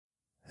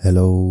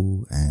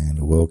Hello and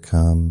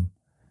welcome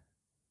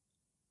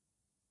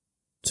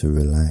to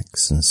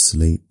Relax and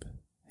Sleep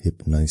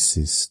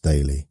Hypnosis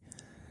Daily.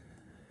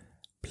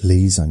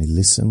 Please only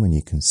listen when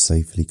you can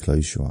safely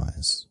close your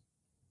eyes.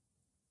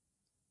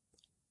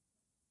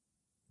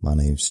 My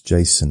name's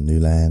Jason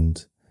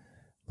Newland.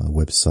 My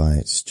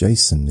website's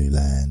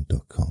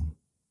jasonnewland.com.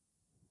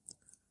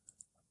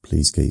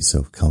 Please get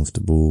yourself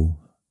comfortable,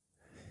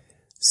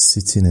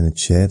 sitting in a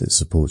chair that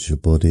supports your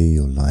body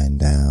or lying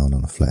down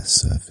on a flat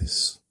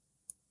surface.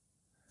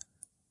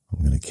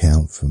 I'm going to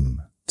count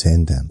from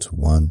 10 down to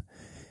 1.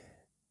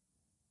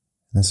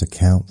 And as I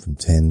count from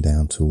 10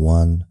 down to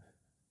 1,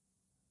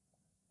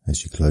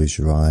 as you close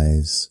your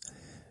eyes,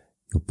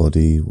 your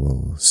body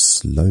will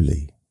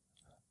slowly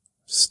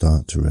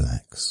start to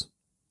relax.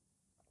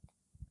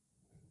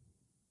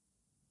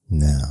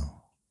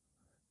 Now,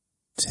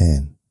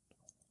 10,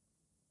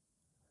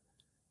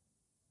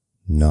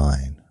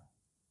 9,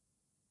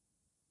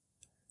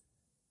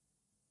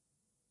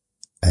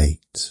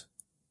 8,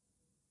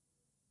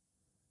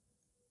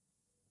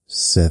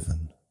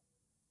 7,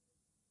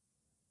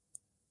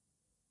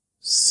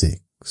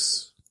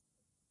 6,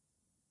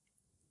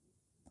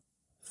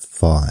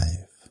 5,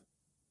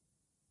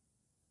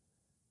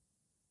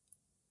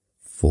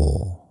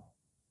 4,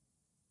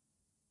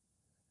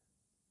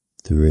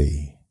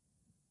 3,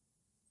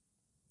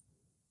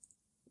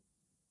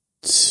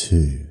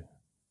 2,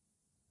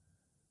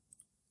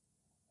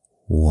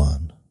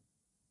 1.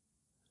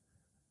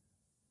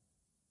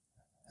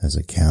 As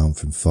I count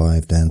from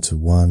 5 down to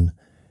 1,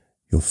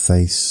 your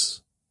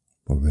face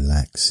will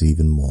relax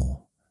even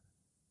more.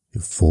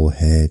 Your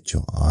forehead,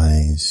 your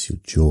eyes, your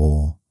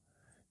jaw,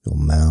 your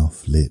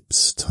mouth,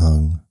 lips,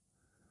 tongue,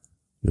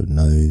 your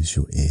nose,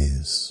 your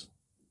ears.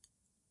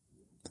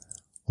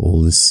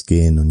 All the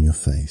skin on your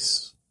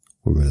face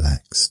will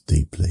relax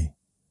deeply.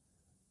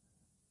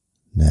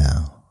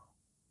 Now,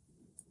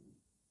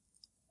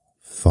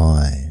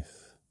 5,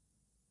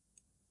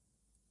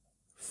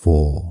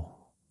 4,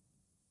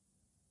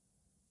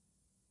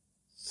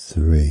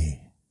 3,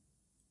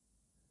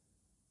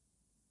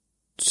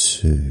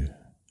 2,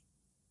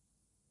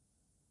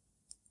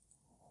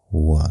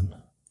 1.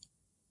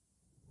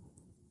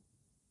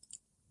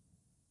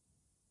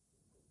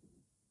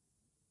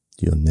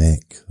 Your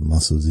neck, the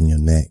muscles in your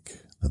neck,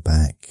 the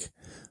back,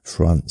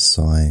 front,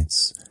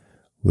 sides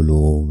will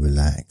all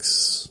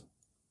relax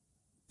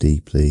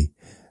deeply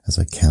as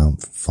I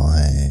count from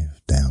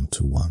 5 down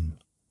to 1.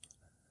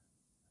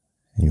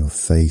 And your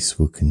face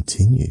will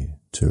continue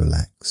to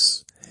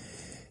relax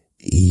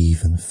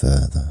even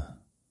further.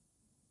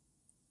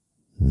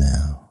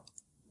 Now,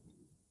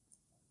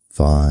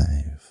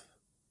 5,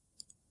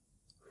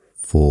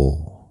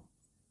 4,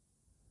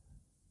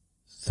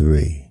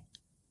 3,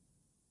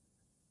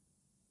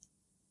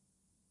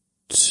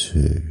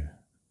 2,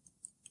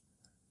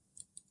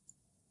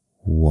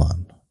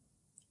 1.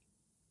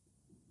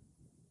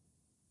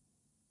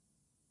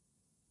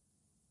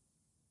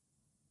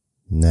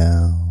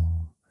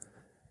 Now,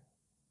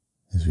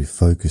 as we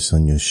focus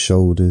on your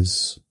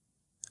shoulders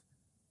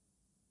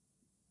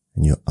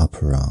and your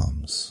upper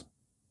arms,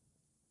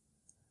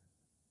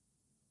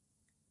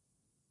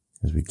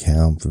 as we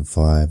count from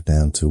 5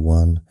 down to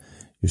 1,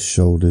 your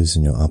shoulders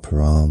and your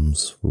upper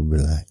arms will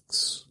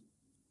relax.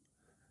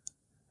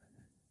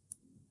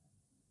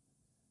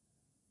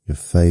 Your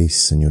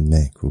face and your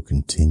neck will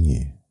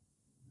continue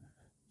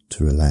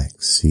to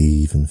relax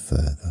even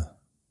further.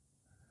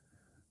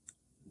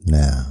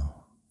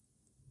 Now,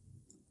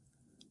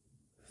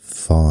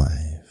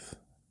 5,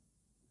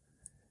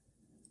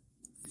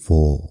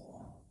 4,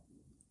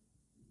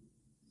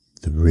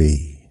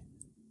 3,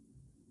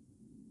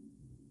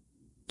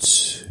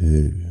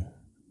 2,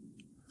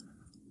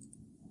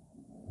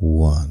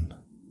 1.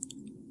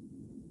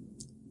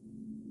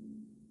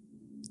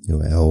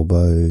 Your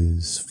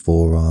elbows,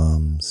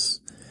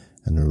 forearms,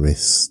 and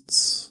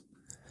wrists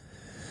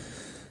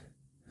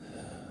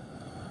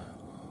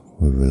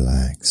will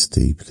relax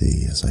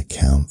deeply as I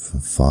count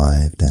from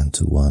 5 down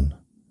to 1.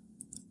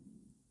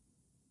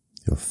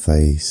 Your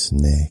face,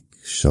 neck,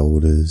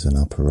 shoulders, and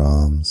upper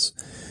arms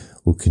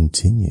will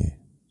continue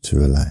to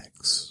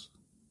relax.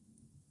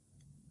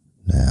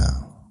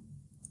 Now,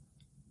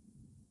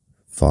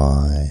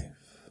 5,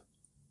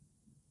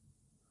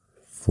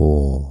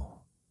 4,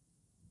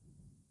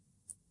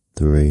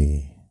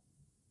 3,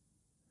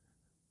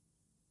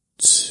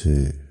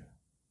 2,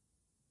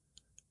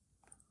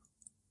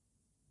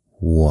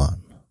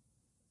 1.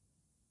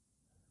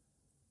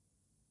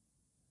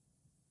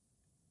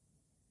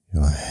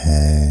 Your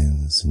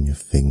hands and your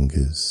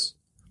fingers,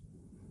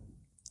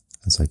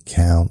 as I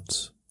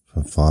count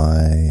from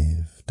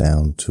 5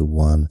 down to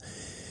 1,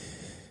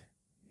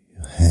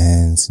 your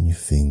hands and your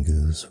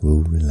fingers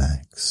will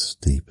relax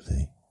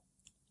deeply.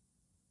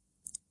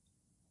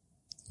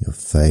 Your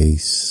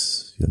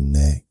face, your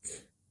neck,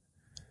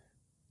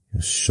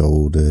 your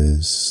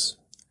shoulders,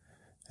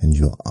 and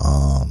your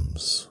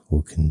arms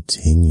will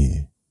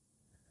continue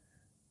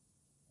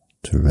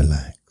to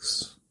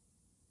relax.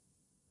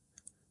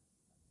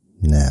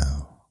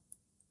 Now,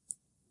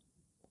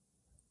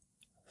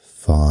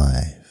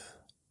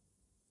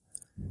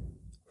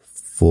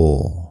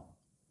 4,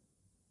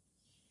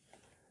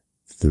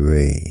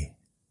 3,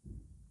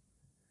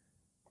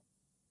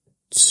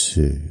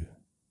 2,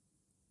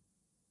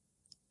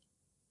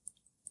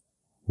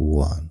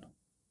 1.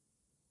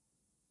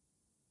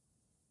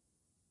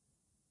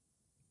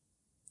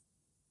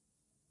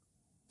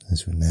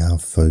 As we now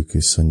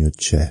focus on your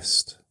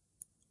chest,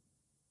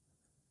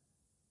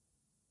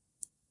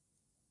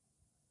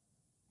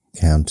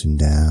 counting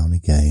down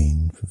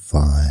again from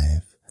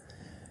 5,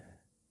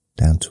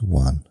 down to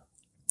 1,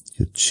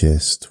 your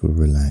chest will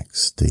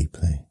relax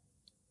deeply.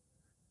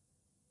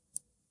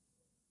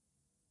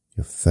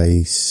 Your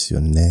face, your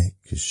neck,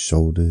 your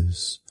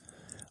shoulders,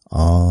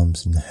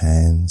 arms and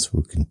hands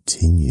will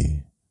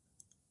continue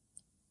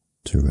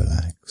to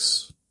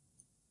relax.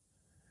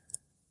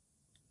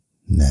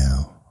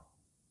 Now,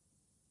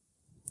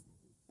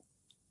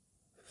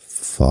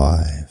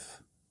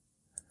 5,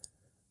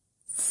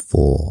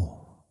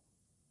 4,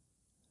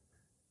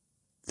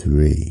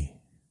 3,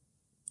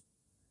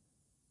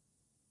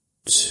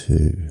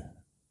 2,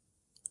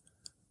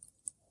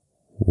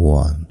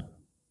 1.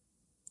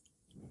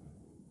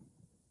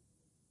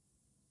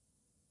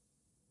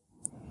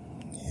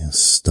 Your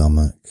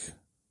stomach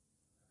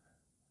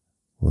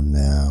will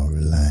now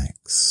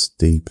relax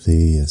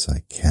deeply as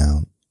I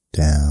count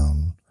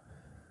down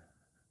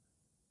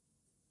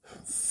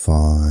from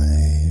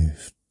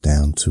 5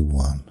 down to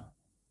 1.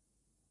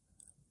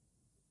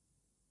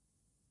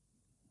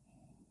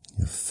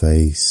 Your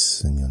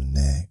face and your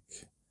neck,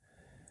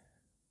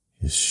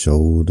 your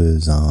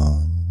shoulders,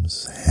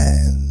 arms,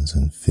 hands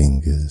and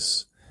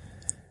fingers,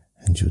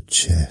 and your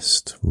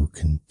chest will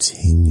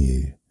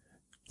continue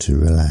to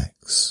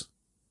relax.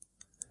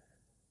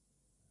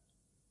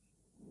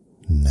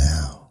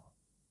 Now,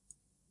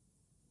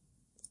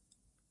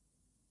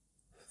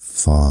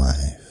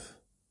 5,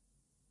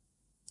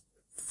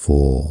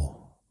 4,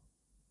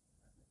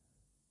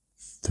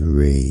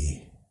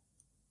 3,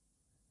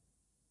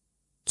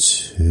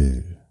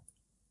 2,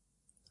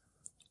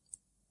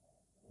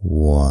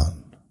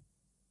 1.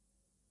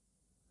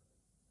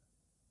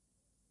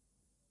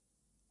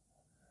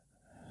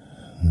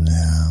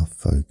 Now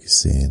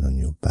focus in on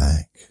your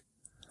back,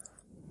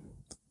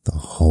 the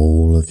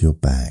whole of your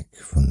back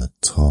from the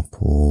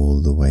top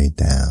all the way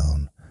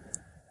down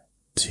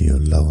to your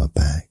lower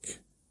back,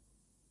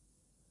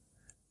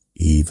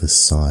 either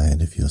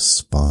side of your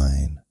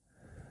spine,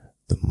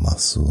 the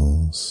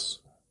muscles,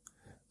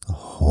 the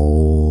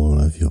whole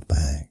of your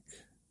back.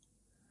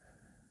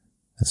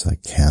 As I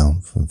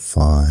count from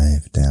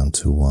 5 down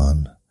to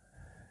 1,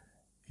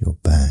 your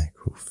back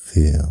will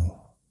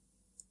feel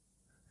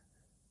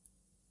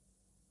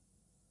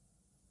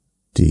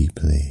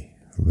deeply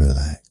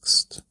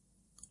relaxed.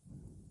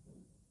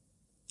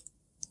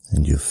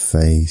 And your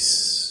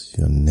face,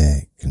 your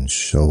neck and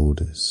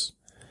shoulders,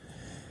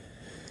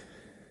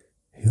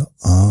 your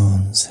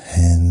arms,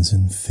 hands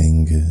and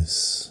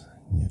fingers,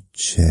 your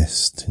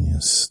chest and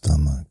your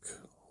stomach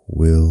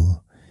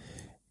will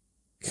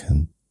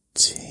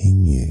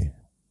continue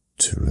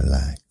to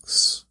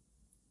relax.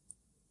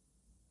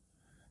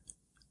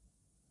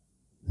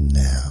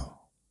 Now,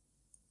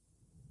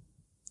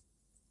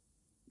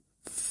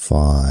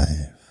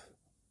 5,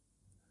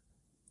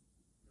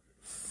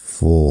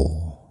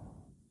 4,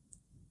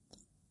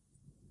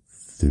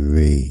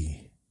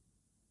 3,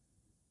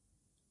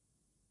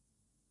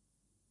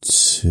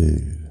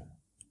 2,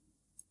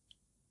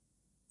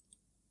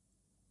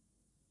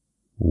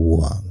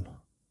 1.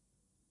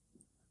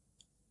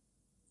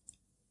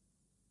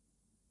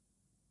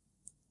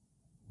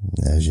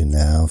 As you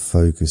now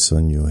focus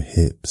on your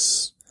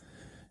hips,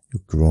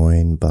 your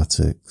groin,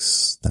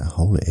 buttocks, that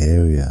whole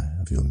area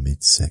of your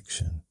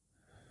midsection,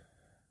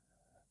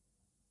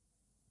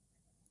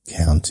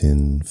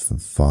 counting from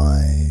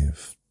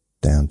 5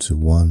 down to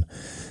 1,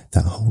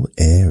 that whole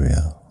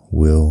area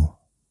will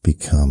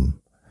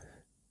become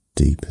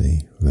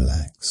deeply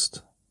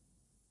relaxed.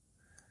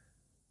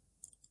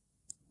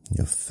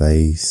 Your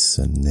face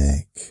and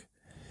neck,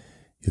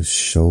 your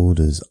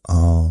shoulders,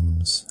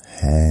 arms,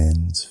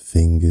 hands,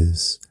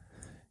 fingers,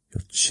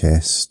 your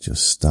chest, your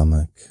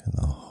stomach, and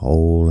the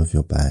whole of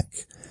your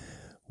back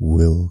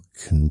will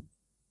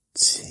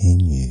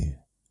continue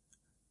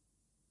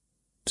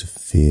to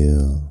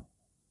feel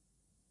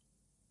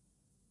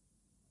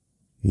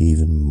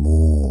even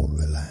more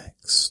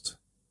relaxed.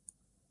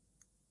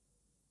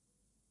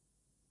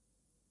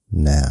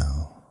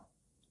 Now,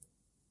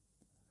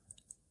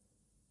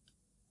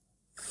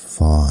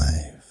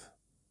 5,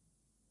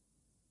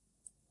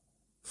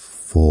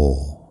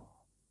 4,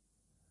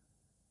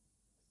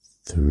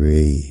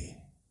 3,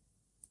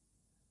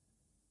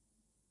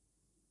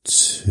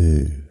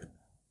 2,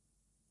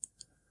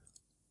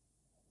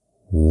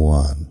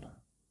 1.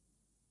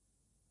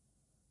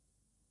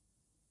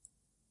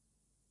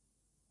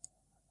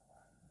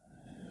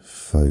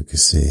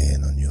 Focus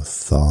in on your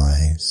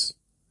thighs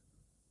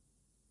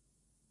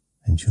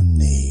and your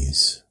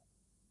knees.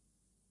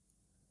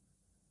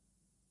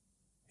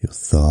 Your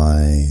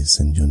thighs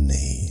and your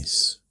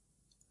knees.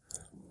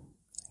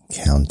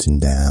 Counting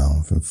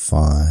down from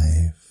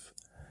 5,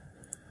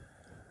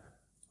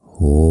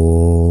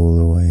 all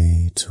the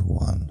way to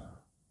 1.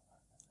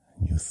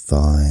 Your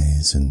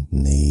thighs and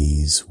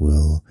knees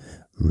will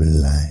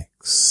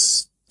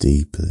relax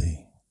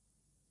deeply,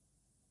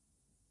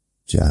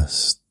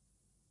 just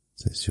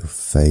as your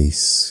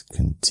face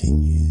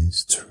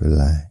continues to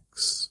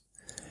relax,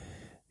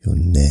 your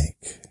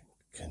neck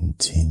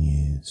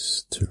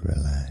continues to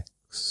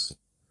relax,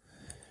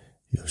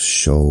 your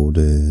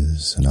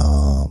shoulders and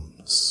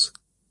arms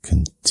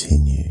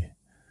continue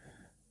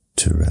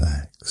to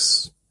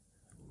relax,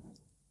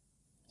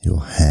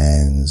 your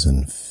hands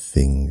and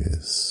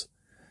fingers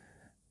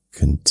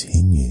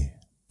continue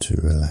to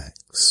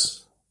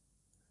relax,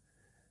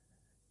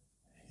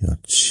 your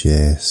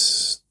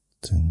chest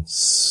and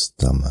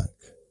stomach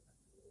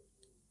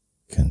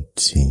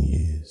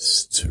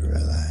continues to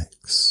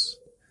relax,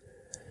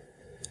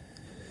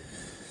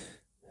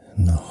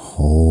 and the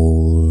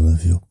whole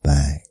of your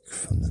back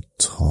from the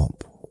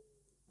top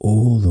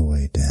all the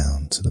way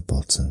down to the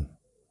bottom,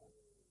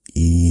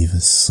 either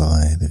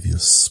side of your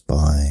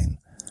spine,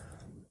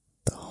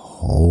 the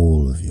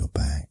whole of your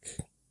back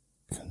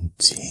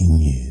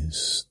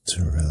continues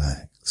to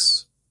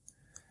relax,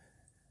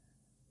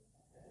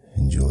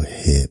 and your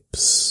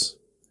hips,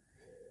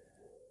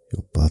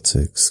 your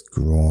buttocks,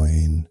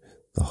 groin,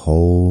 the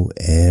whole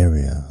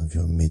area of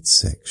your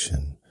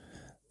midsection,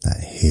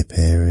 that hip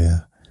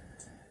area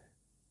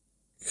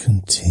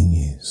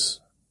continues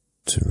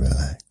to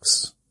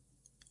relax.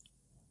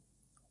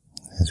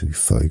 As we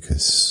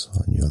focus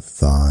on your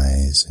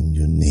thighs and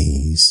your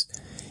knees,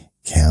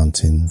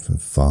 counting from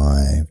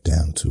 5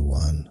 down to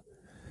 1,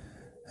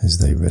 as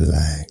they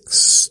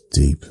relax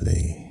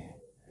deeply.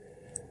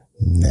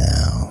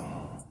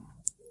 Now,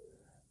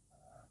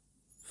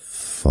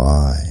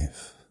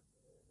 5,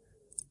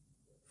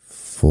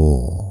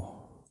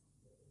 4,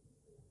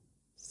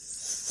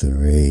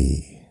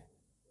 3,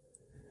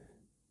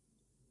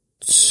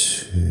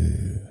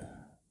 2,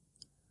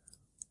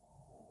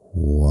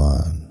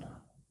 1.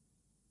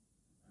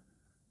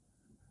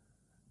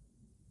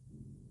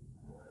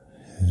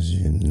 As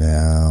you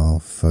now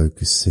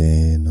focus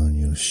in on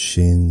your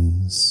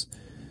shins,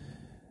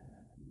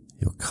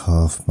 your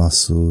calf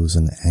muscles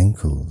and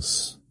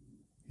ankles,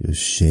 your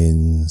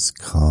shins,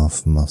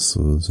 calf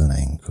muscles and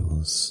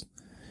ankles.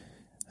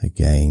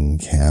 Again,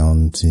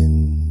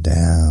 counting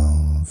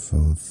down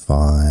from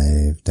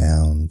 5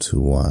 down to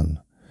 1.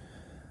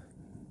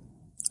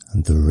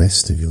 And the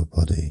rest of your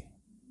body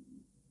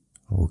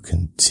will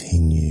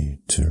continue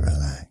to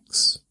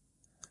relax.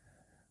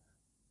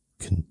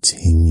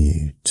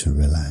 Continue to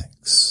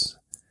relax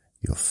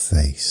your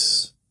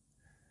face.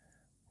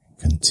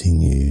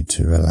 Continue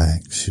to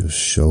relax your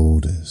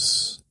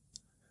shoulders.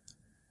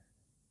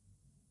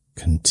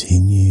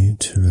 Continue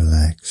to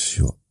relax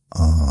your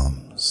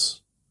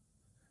arms.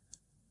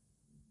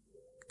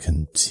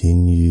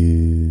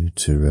 Continue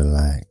to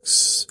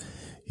relax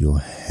your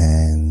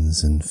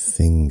hands and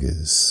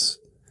fingers.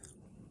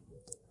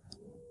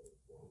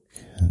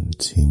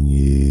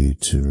 Continue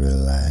to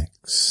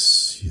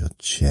relax your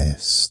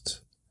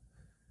chest.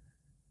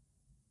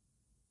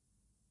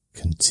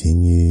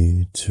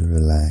 Continue to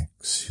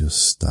relax your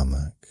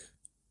stomach.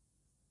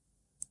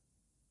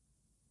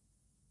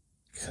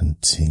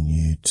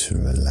 Continue to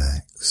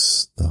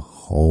relax the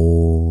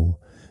whole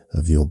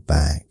of your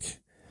back,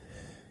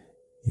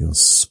 your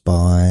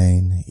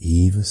spine,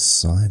 either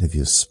side of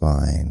your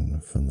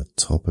spine, from the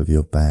top of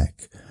your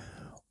back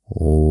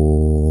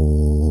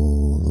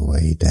all the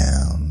way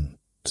down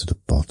to the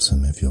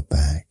bottom of your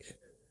back,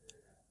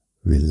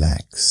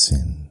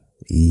 relaxing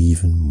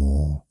even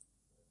more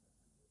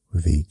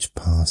with each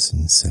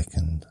passing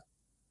second.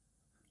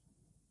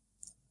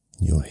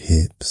 Your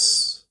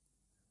hips,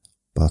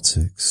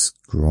 buttocks,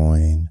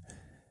 groin,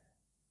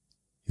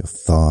 your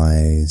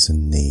thighs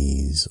and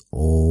knees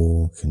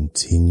all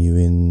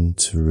continuing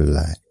to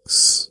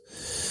relax,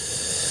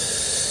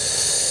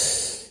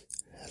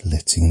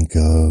 letting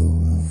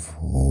go of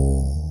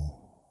all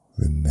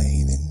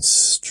remaining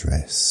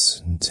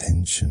stress and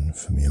tension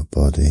from your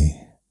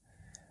body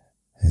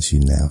as you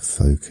now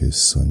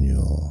focus on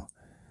your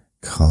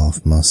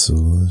calf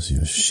muscles,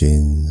 your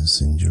shins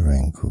and your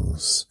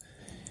ankles,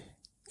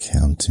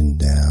 counting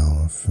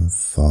down from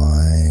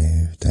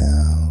 5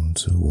 down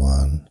to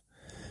 1,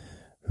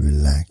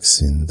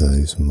 relaxing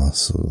those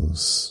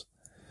muscles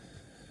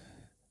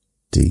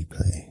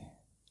deeply.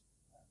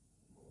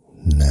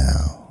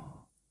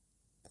 Now,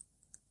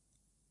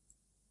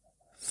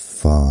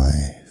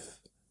 5,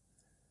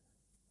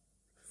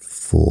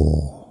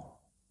 4,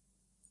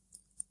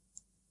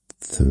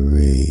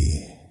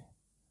 3,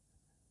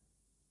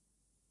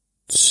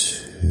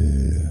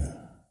 2,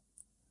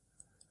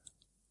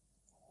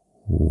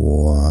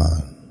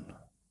 1.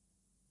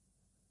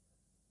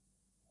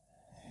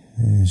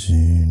 As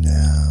you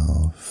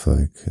now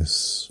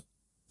focus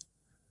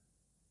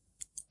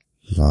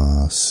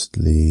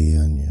lastly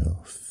on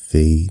your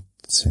feet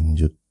and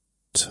your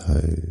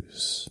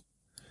toes,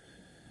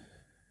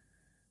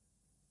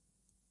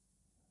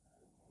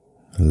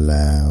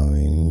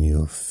 allowing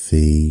your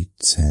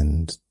feet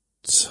and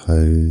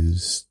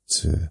toes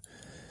to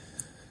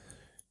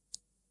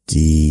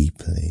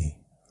deeply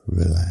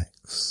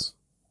relax,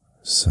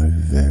 so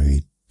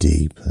very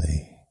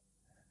deeply.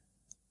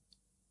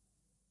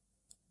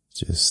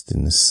 Just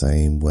in the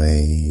same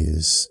way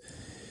as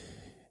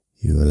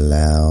you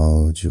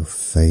allowed your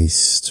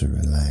face to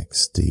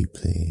relax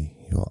deeply,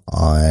 your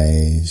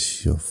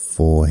eyes, your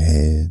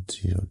forehead,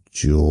 your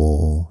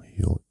jaw,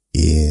 your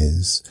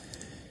ears,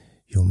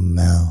 your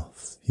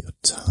mouth, your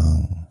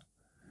tongue,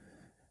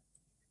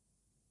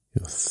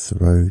 your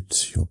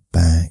throat, your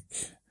back,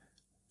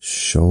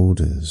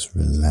 shoulders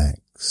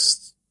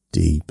relaxed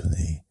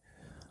deeply,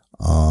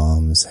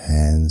 arms,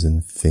 hands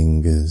and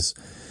fingers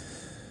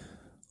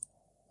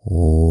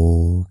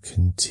all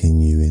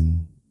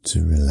continuing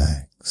to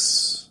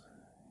relax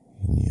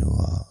in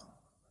your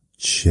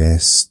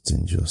chest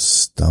and your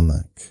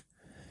stomach,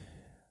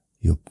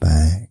 your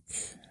back,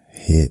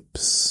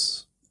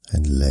 hips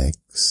and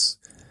legs,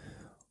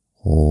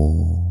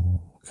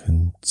 all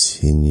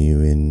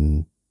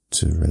continuing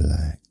to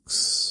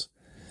relax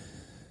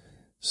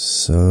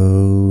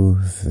so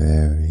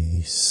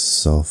very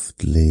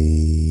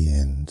softly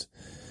and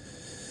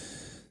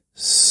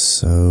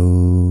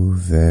so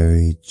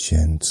very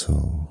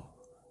gentle,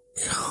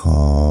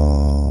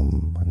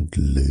 calm and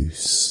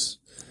loose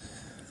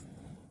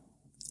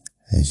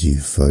as you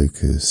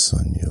focus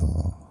on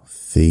your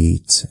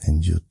feet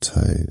and your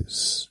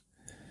toes,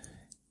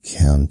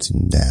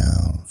 counting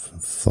down from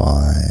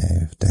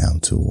 5 down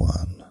to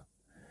 1,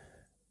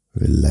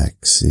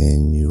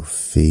 relaxing your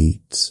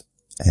feet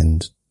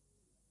and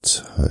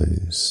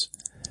toes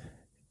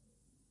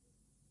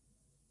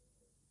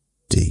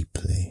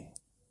deeply.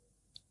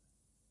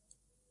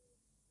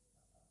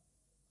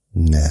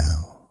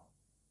 Now,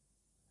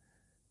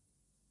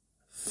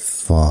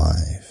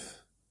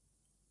 5,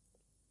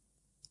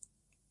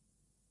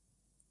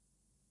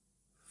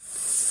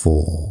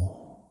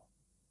 4,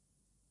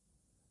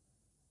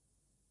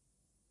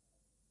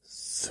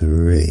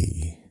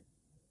 3,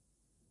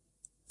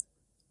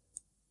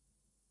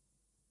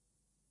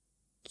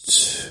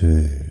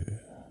 2,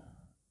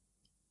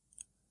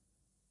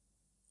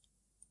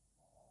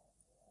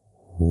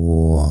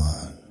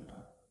 1.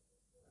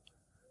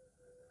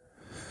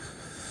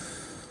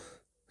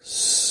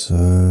 So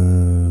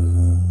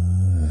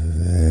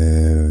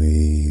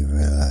very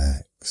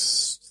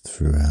relaxed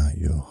throughout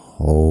your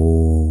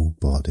whole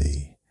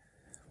body,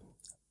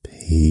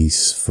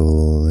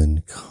 peaceful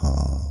and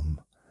calm,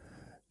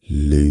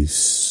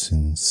 loose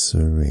and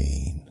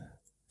serene.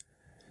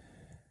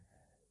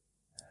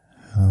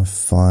 I'm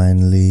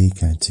finally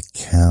going to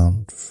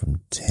count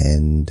from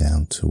 10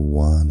 down to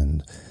 1,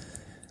 and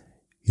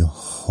your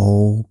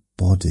whole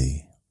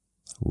body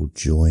will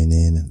join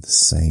in at the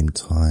same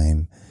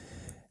time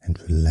and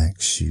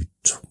relax you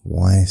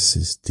twice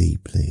as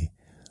deeply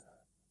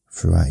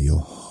throughout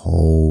your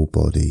whole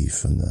body,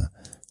 from the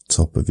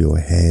top of your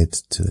head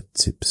to the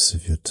tips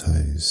of your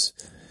toes.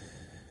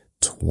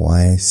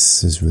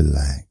 Twice as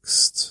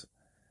relaxed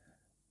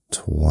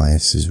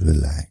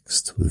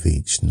with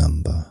each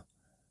number.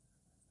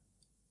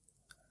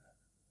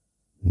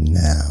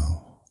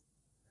 Now,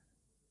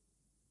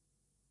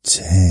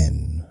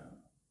 10,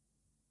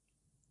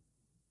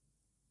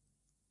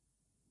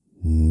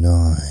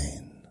 9,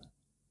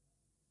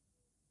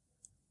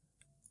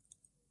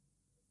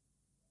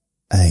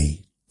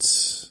 8,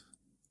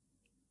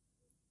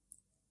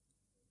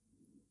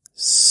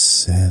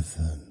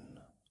 7,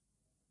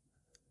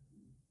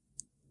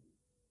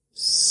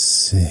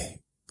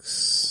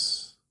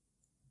 6,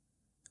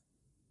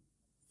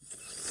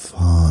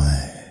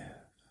 5,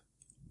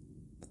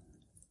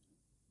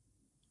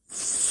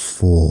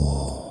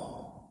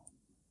 4,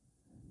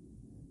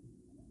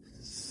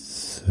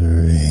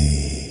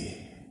 3,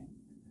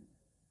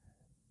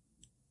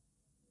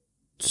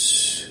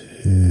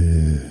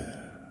 2,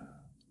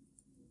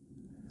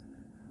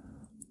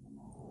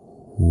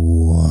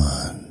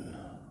 1.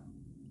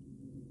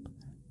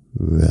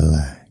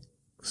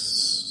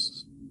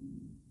 Relax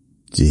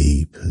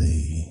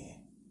deeply.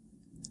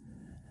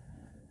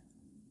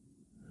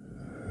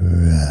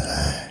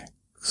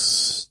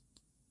 Relax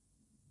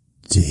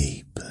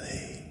deeply.